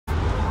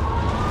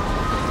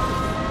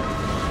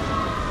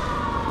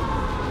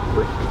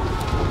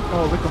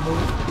Oh, Rick and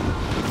Morty.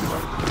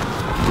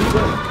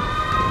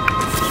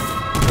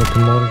 Rick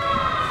and Morty.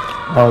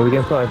 Oh, we get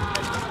inside.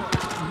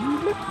 You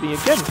left me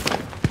again.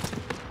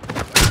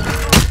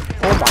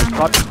 Oh my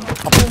god.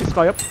 I'll pick this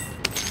guy up.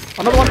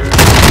 Another one.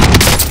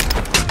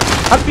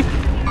 Help me.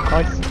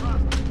 Nice.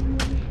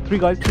 Three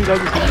guys is here.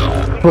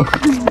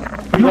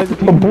 Three guys is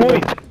here. Oh boy.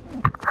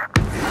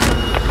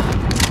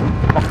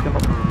 Fuck them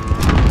up.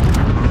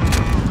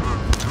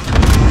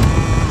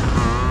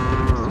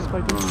 What's this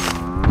guy doing?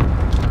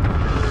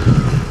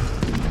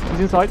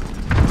 He's inside.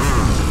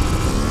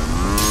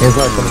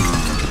 Inside coming.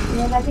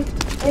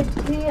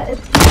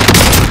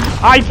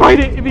 I tried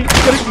it! He's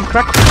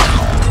cracked.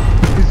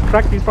 He's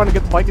cracked, he's trying to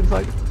get the bike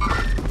inside.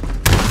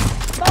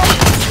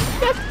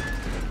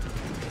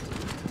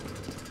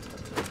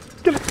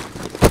 Kill it!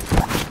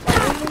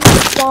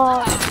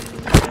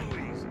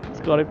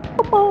 It's got him.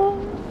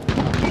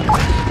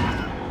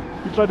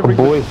 You tried to bring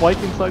the bike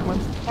inside, man.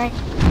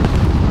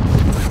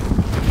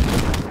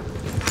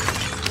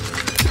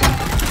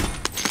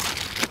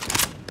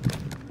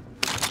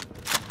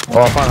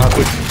 Oh, I found how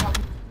quick.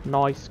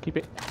 Nice, keep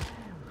it.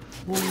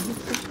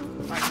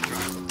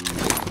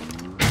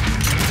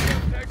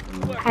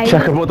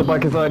 Check about the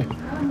bike inside.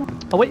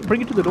 Oh wait,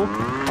 bring it to the door.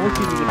 I want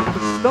to see if you can.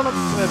 No,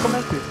 come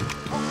next to it.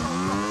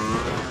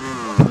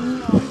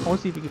 I want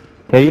to see if you can.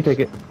 Yeah, you take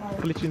it.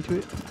 Glitch into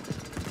it.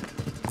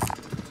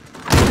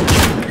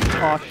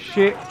 Oh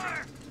shit.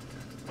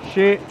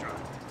 Shit.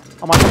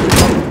 I might have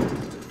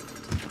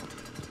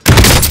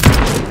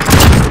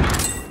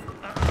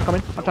to come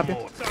in, I'll tap you.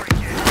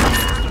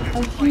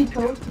 I'm free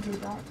told to do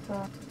that, so.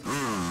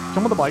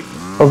 Jump on the bike.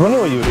 I was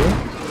wondering what you were doing.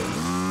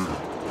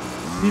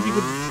 See if you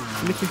could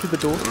glitch into the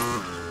door.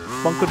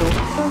 Bunker door.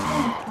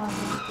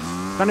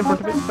 Stand in front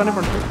of it, stand in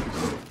front of it.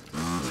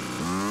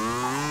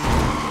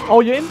 Oh,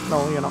 you're in?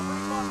 No, you're not.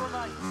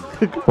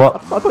 What?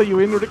 I thought you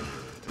were in, Rick.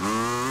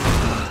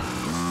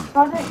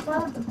 Project.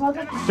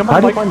 Jump How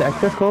on do the you bike. find the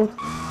access code?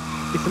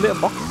 It's a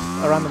little box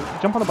around them.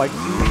 Jump on the bike.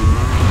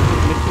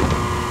 Glitch it.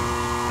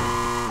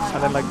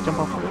 And then like jump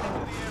off of it.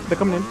 They're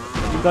coming in.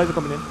 You guys are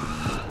coming in.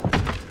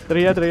 They're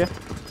here, they're here.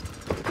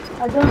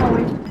 I don't know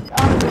which. I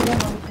don't know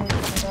which.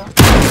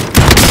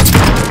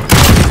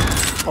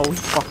 Oh, he's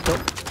fucked up.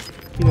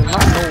 He does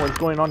not know what's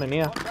going on in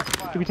here.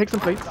 Can we take some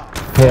plates?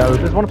 Yeah,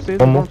 There's one upstairs,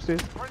 one there's more. one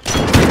upstairs.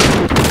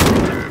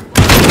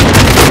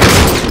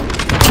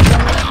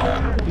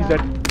 He's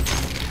dead.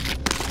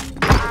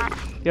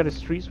 He had a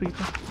street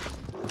sweeper.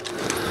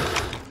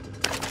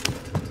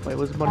 But it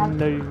was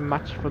no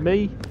match for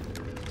me.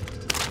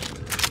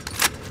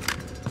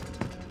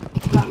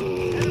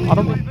 I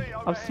don't think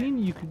I've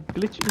seen you could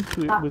glitch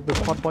into it with the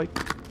quad bike.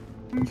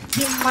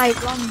 You might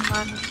run,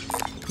 man.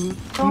 Who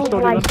Oh,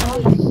 stole my you?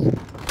 God.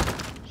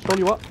 Stole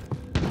you what?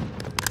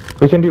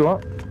 Which one do you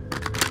want?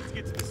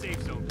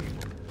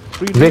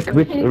 Three Rick,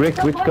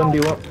 which gun do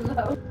you want?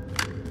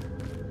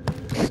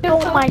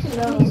 Stole my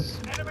Swiss.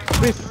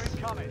 Swiss.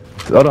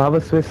 I don't have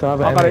a Swiss, I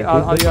have I an got it.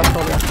 M8. I'll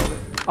stole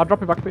it. I'll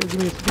drop it back. Give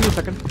me a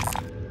second.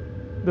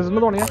 There's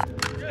another one here.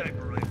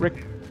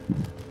 Rick.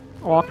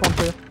 Oh, I can't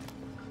play.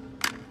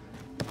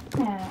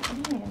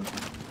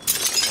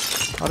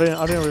 Yeah,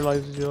 I didn't realize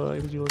it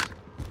was yours.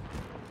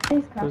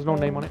 There's no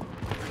name on it.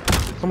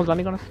 Someone's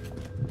landing on us.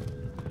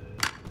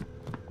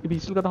 You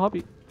still got the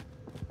heartbeat?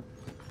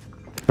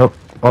 Nope.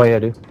 Oh yeah, I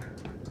do.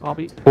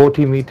 Heartbeat.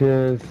 40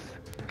 meters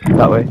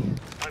that way.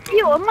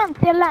 Joo, mä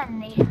oon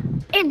Lenni.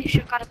 En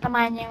issue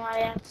karttamaan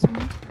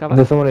Is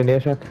there someone in the air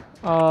shack?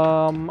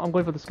 I'm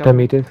going for the scan. 10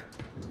 meters.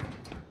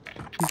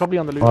 He's probably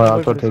on the loot. Oh, I'm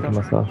I'll going for start the taking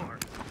scan. myself.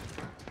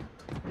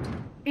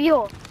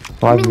 Joo.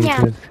 5 Minä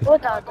meters.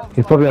 otan.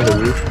 He's probably on the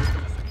roof.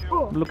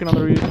 I'm looking on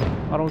the roof.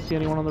 I don't see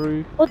anyone on the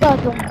roof.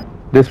 Otan.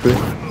 This roof.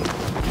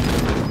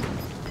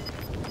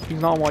 He's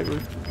not on white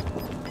roof.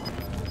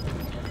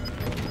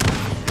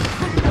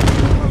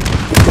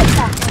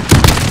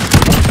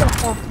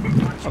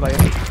 Oh, there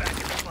you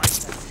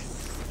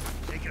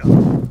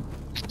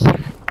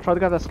Try the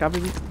guy that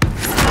scabbed me.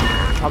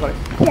 I got it.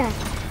 Yeah.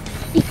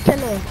 Ikke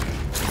løy.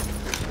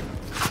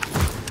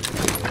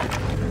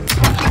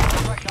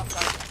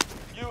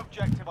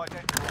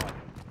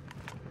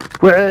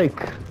 Rick!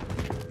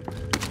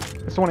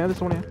 There's someone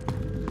here.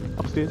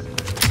 Upstairs.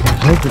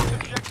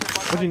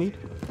 What do you need?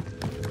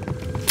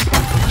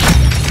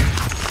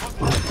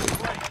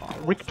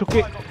 Rick took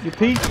it. You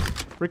thief.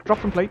 Rick,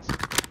 drop some plates.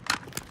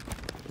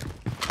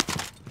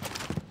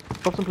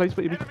 Drop some plates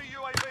for Ibby.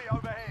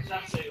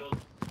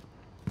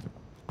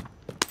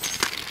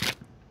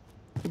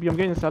 Ibby, I'm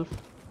getting yourself.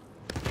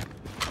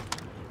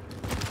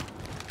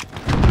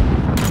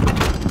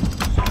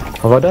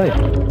 Have I died?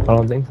 I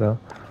don't think so.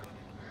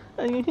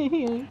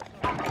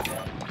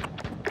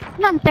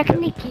 Нам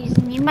техники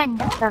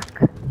снимания так.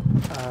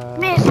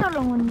 Me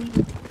saloni.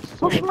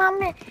 Ush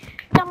mame.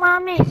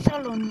 Tamame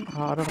saloni.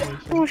 I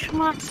don't know. Ush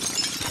ma.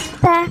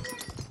 Ta.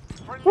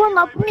 One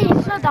of me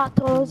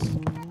soldatos.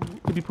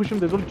 If you push him,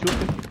 there's only two of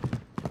them.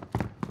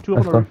 Two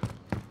Let's up on the go. roof.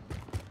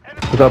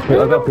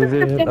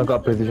 I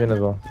got precision as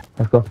well.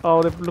 Let's go.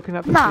 Oh, they're looking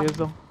at the Nah. stairs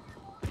though.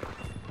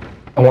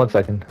 1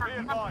 second.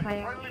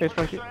 Non-fire. Let's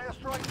try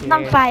it.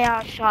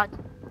 Non-fire shot.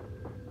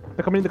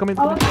 They're coming in, they're coming in,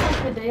 I they're want coming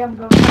to play today, I'm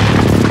going.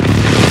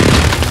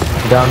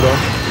 Down though.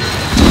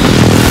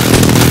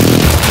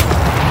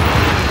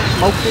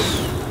 in. Okay.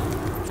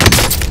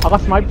 I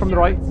got sniped from the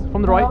right.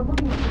 From the right.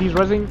 He's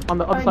rezzing on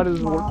the other side of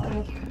the wall.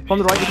 From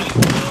the right.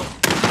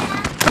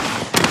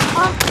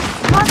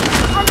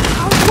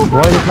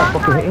 Why is it not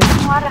fucking hitting?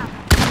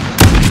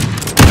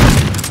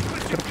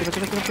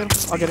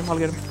 Get up. I'll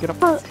get him. Get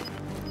up.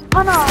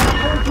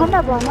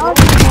 하나 봐.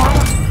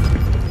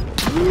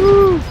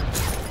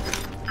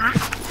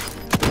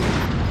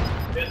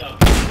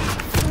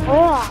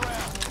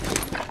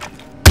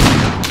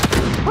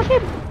 Push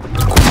him.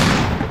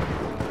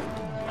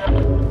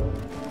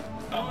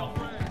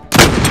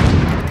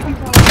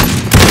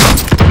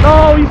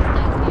 No,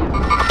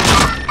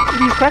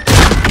 he's cracked.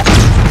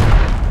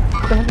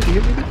 What the hell did he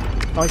hit me?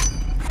 Nice.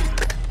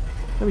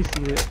 Let me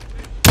see it.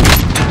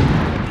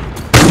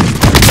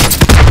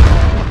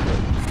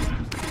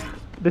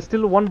 There's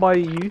still one by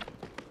you.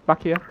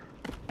 Back here.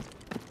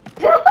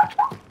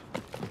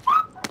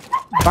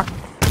 Back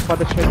by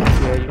the shed.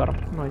 Yeah, you got him.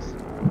 Nice.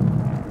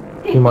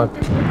 He might.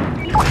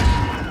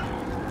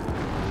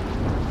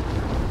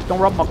 Don't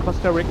rob my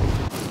cluster, Rick.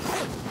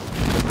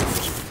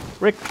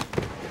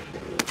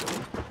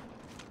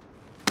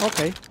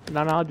 Okay.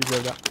 Now I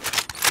deserve that.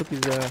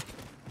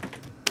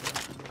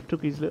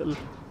 Took his little.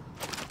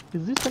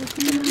 Is this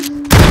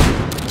anything?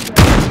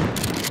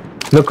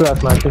 Look at us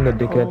smashing the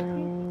dickhead.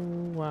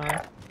 Oh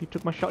wow. He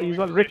took my shot as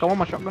well. Rick, I want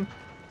my shotgun.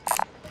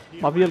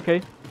 My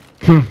VLK.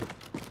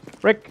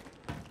 Rick.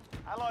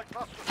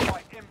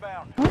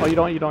 Oh, you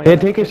don't. Hey,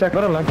 take a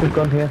shotgun. I don't like this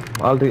gun here.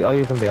 I'll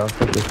use something else.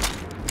 Thank you.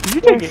 Did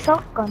you take it?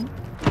 Shotgun.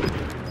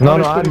 No,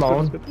 it's I had good, my it's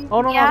own. good, it's good.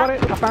 Oh no, Yeah. I got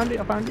it. I found it.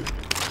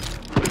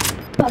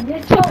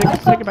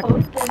 Take it back.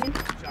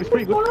 It's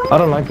pretty good. I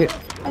don't like it.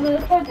 I'm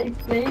gonna try to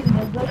explain.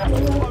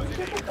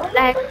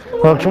 Like.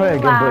 I'll try it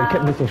again, but it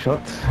kept missing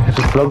shots. It's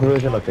a slug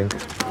version, I think.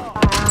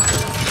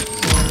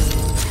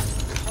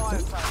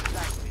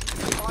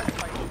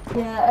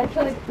 Yeah, I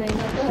tried to explain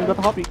that. So you got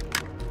the hobby.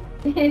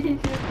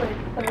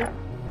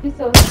 He's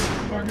so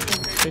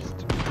Missed.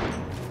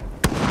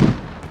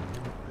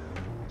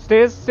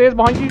 Stairs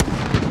behind you.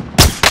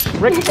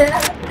 Rick,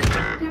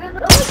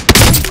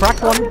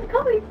 cracked one.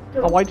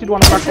 I whited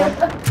one, cracked one.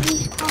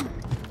 Please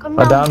come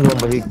I down. downed one,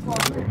 but he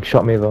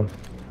shot me though.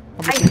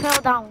 I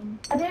fell down.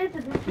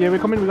 Yeah, we're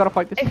coming. We gotta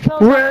fight I this. fell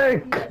down.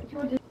 Rick!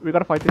 We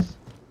gotta fight this.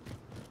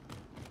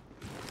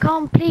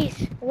 Come,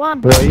 please.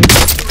 One. Where are you?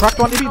 Cracked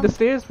one. Maybe the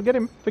stairs. Forget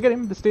him.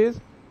 The stairs.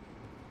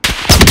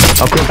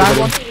 I'll close Downed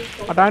the one.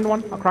 building. I downed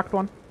one. I cracked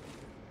one.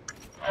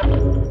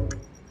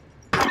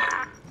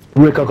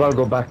 Rick, I gotta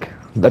go back.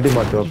 That did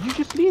my job. Did you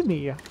just leave me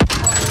here?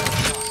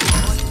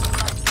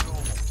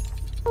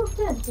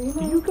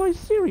 Are you guys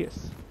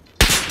serious?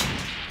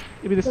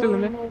 Maybe they're still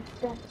in there.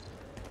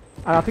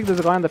 And I think there's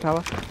a guy on the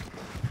tower.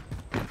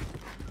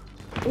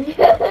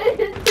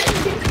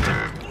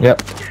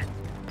 Yep,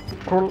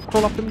 Crawl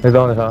up to me. he's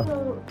on the tower.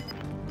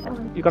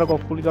 You gotta go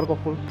full.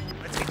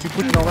 Keep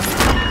pushing over.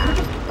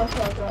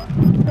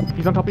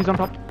 He's on top.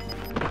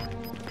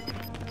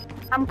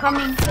 I'm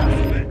coming.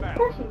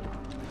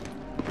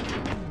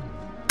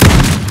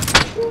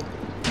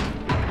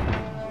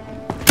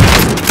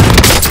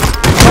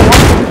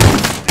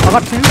 I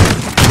got two.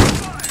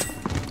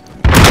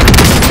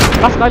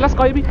 Last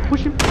guy, Abby.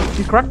 Push him.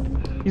 He's cracked.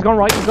 He's gone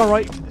right.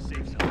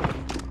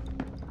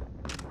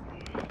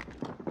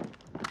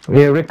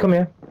 Yeah, Rick, come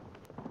here.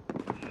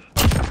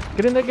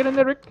 Get in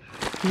there, Rick.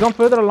 He's gone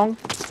further along.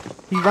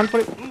 He ran for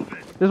it.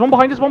 There's one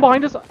behind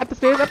us, at the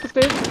stairs.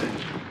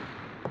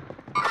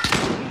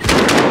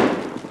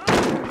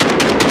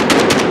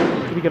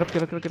 Maybe get up.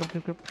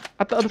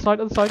 At the other side.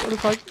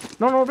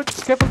 No, Rick,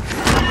 careful.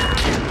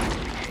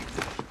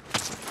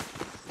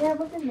 Yeah,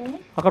 what's his name?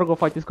 I gotta go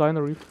fight this guy on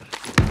the roof.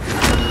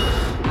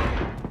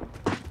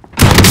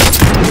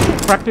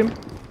 Cracked him.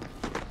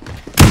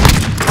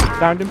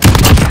 Downed him.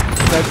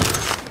 Dead.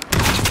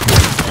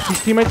 His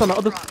teammates on the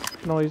other.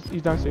 No,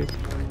 he's downstairs.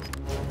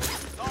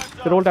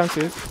 They're all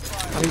downstairs.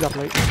 And he's up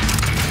late.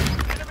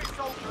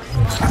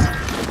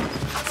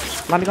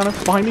 Landing on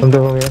us, behind me. I'm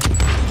down here.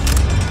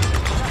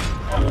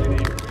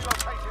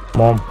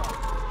 Mom.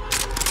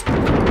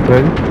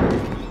 Ready?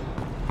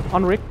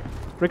 On Rick.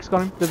 Rick's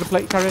got him. There's a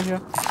plate carrier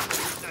here.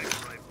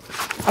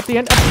 At the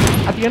end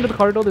of the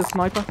corridor, there's a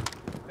sniper.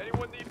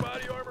 Anyone need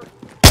body armor?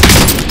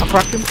 I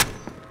cracked him.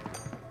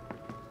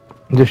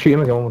 Just shoot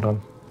him again one more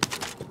time.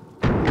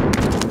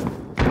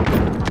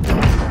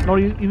 No,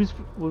 he was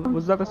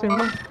that the same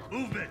one?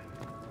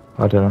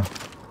 I don't know.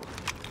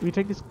 We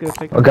take this,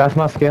 take A gas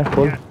mask here,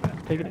 full.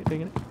 Taking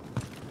it.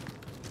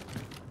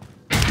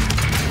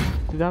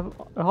 Do they have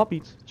a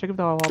heartbeats? Check if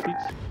they have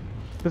heartbeats.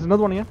 There's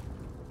another one here.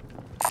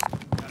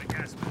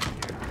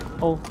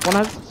 Oh,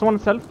 someone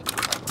self.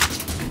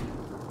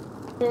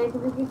 Yeah,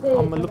 because if you say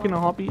I'm looking at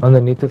heartbeat.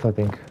 Underneath us, I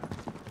think.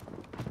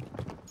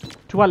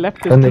 To our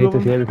left, there's two Underneath of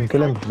us, them. yeah, we can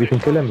kill him. We can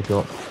kill him if you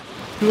want.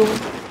 Two of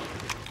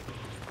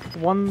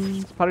them.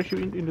 One's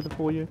parachuting into the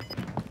foyer.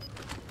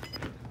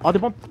 Oh, they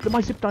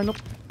might zip line up.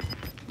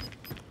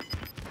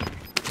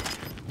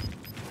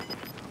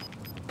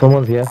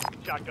 Someone's here.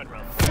 Shotgun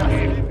round.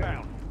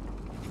 Inbound.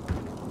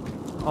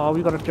 Oh,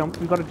 we gotta jump.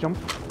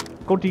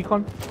 Go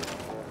decon.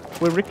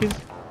 Where Rick is.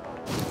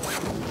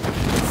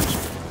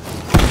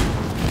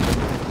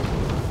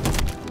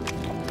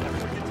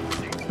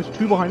 There's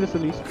two behind us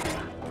at least.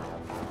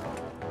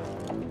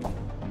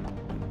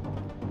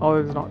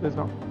 Oh, there's not.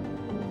 Come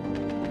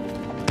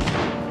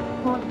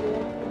on,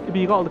 dude. Maybe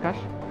you got all the cash.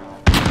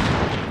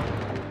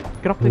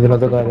 Get off There's there.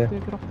 another guy there.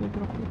 Get off there.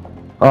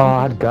 Oh,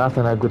 I had gas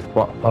and I had good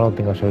spot. I don't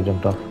think I should have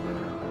jumped off.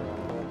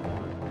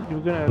 You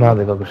were gonna Now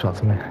they got good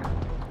shots on me.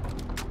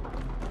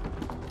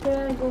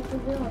 Yeah, go for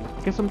doing.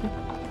 get something.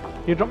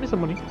 You drop me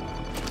some money.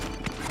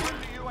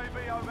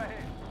 UAV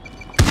overhead.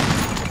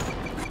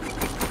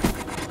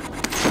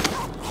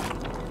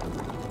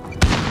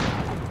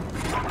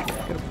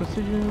 Get a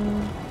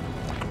precision.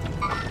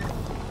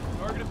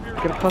 Target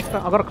appears. Get a cluster.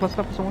 I got a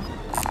cluster for someone.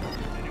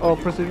 Oh,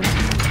 precision.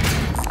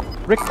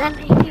 Rick, And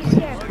he's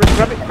here. Rick,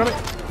 grab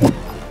it.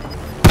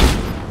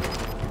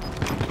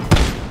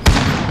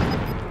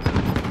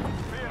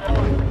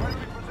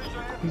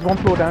 He's one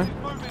floor down.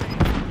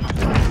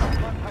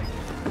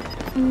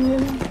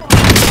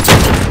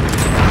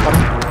 Got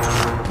him.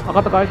 I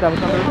got the guy that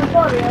was under. I'm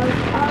sorry, I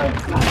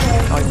was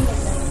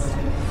Nice.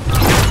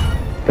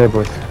 Hey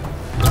boys.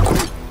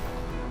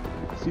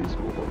 See this.